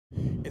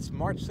It's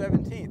March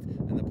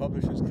 17th, and the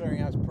Publishers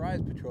Clearinghouse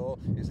Prize Patrol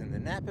is in the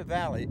Napa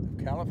Valley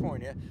of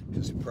California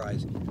to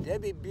surprise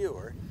Debbie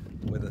Buer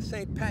with a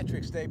St.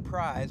 Patrick's Day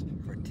prize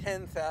for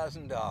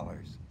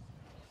 $10,000.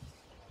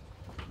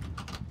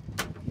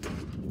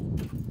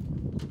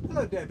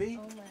 Hello, Debbie.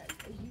 Oh my,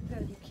 you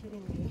gotta be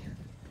kidding me.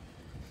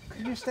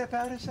 Could you step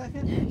out a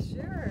second?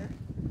 Sure.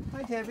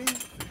 Hi, Debbie.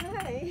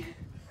 Hi.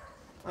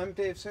 I'm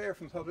Dave Sayer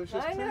from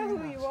Publishers I know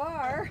who you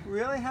are.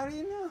 Really? How do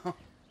you know?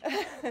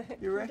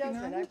 You recognize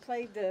Who doesn't? I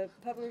played the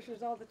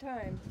Publishers all the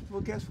time. Well,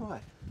 guess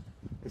what?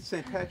 It's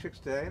St. Patrick's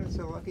Day, and it's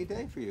a lucky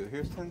day for you.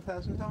 Here's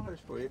 $10,000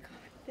 for you.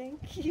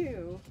 Thank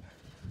you.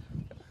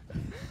 Do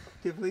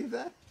you believe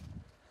that?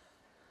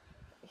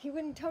 He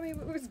wouldn't tell me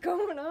what was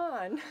going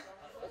on.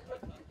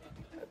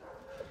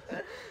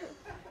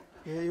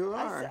 Here you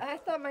are. I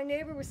thought my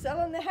neighbor was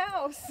selling the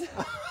house.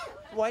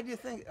 Why do you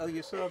think? Oh,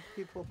 you saw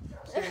people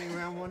standing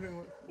around wondering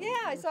what? Yeah,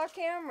 I saw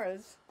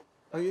cameras.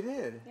 Oh, you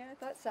did? Yeah, I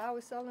thought Sal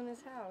was selling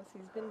his house.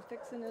 He's been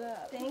fixing it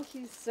up. Thank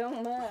you so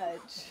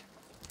much.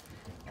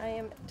 I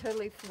am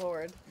totally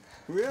floored.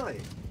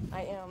 Really?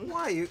 I am.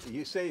 Why?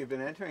 You say you've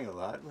been entering a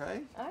lot,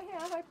 right? I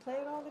have. I play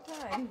it all the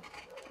time.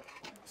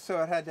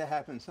 So it had to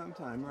happen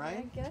sometime, right?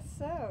 I guess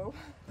so.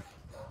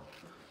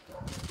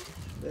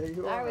 There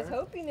you are. I was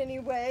hoping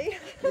anyway.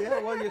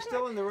 Yeah, well, you're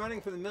still in the running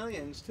for the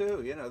millions,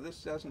 too. You know,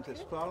 this doesn't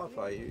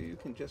disqualify you. You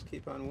can just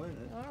keep on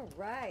winning. All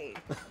right.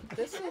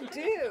 This will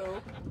do.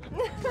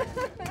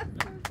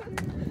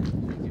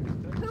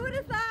 Who would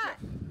have thought?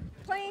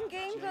 Playing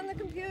games on the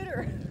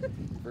computer.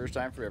 First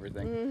time for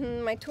everything.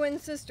 Mm-hmm. My twin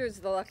sister's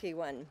the lucky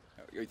one.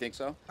 You think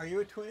so? Are you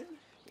a twin?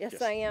 Yes,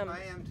 Yes. I am.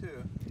 I am,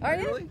 too. Are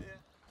you? Really?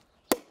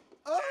 Yeah.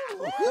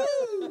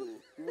 Oh!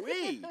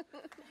 Wee!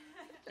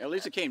 At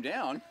least it came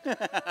down.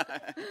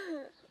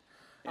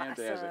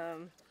 Fantastic.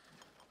 Awesome.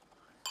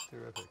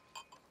 Terrific.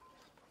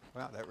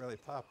 Wow, that really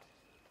popped.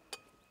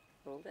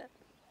 Hold it.